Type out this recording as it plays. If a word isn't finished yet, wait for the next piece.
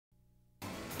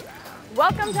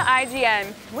Welcome to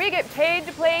IGN. We get paid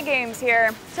to play games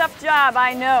here. Tough job,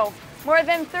 I know. More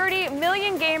than 30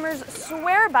 million gamers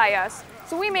swear by us,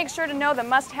 so we make sure to know the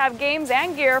must-have games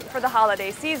and gear for the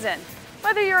holiday season.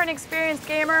 Whether you're an experienced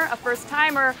gamer, a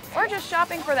first-timer, or just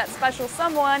shopping for that special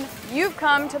someone, you've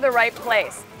come to the right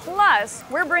place. Plus,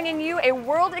 we're bringing you a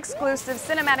world-exclusive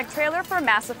cinematic trailer for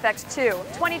Mass Effect 2,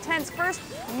 2010's first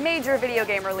major video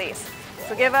game release.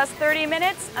 So give us 30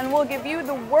 minutes and we'll give you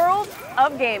the world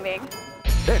of gaming.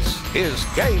 This is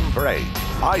Game Break,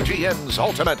 IGN's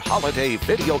ultimate holiday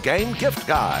video game gift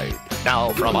guide.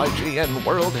 Now from IGN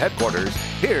World Headquarters,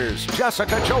 here's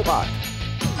Jessica Chobot.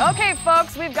 Okay,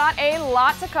 folks, we've got a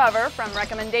lot to cover, from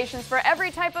recommendations for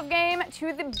every type of game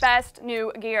to the best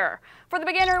new gear. For the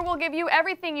beginner, we'll give you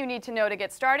everything you need to know to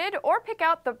get started, or pick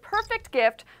out the perfect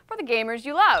gift for the gamers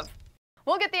you love.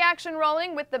 We'll get the action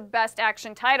rolling with the best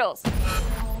action titles.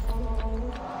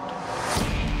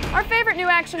 Our favorite new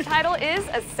action title is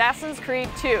Assassin's Creed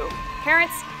 2.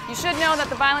 Parents, you should know that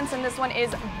the violence in this one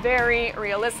is very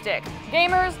realistic.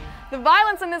 Gamers, the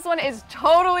violence in this one is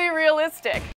totally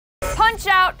realistic.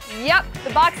 Punch-Out! Yep,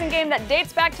 the boxing game that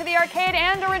dates back to the arcade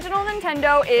and original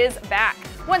Nintendo is back.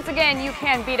 Once again, you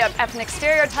can beat up ethnic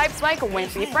stereotypes like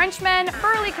wimpy Frenchmen,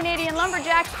 burly Canadian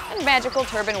lumberjacks, and magical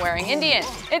turban-wearing Indians.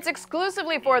 It's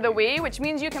exclusively for the Wii, which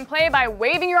means you can play by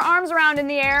waving your arms around in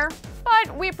the air,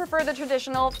 but we prefer the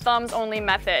traditional thumbs-only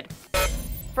method.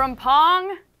 From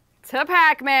Pong to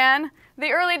Pac-Man,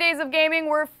 the early days of gaming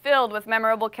were filled with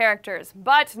memorable characters,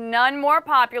 but none more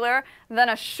popular than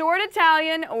a short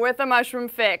Italian with a mushroom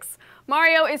fix.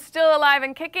 Mario is still alive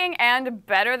and kicking, and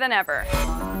better than ever.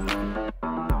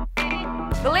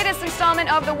 The latest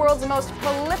installment of the world's most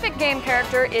prolific game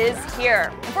character is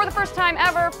here. And for the first time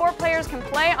ever, 4 players can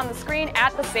play on the screen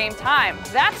at the same time.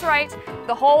 That's right,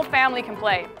 the whole family can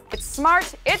play. It's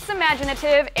smart, it's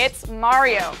imaginative, it's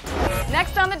Mario.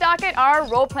 Next on the docket are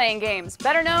role-playing games,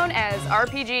 better known as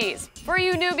RPGs. For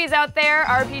you newbies out there,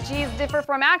 RPGs differ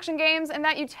from action games in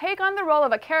that you take on the role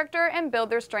of a character and build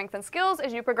their strength and skills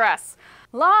as you progress.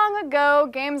 Long ago,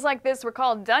 games like this were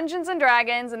called Dungeons and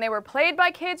Dragons, and they were played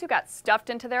by kids who got stuffed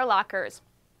into their lockers.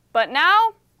 But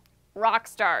now, rock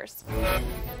stars.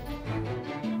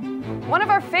 One of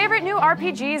our favorite new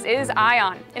RPGs is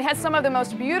Ion. It has some of the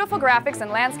most beautiful graphics and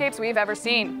landscapes we've ever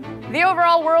seen. The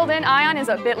overall world in Ion is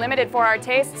a bit limited for our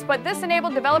tastes, but this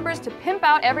enabled developers to pimp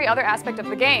out every other aspect of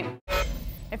the game.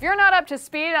 If you're not up to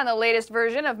speed on the latest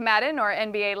version of Madden or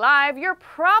NBA Live, you're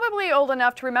probably old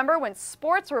enough to remember when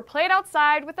sports were played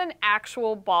outside with an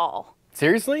actual ball.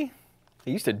 Seriously?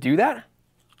 They used to do that?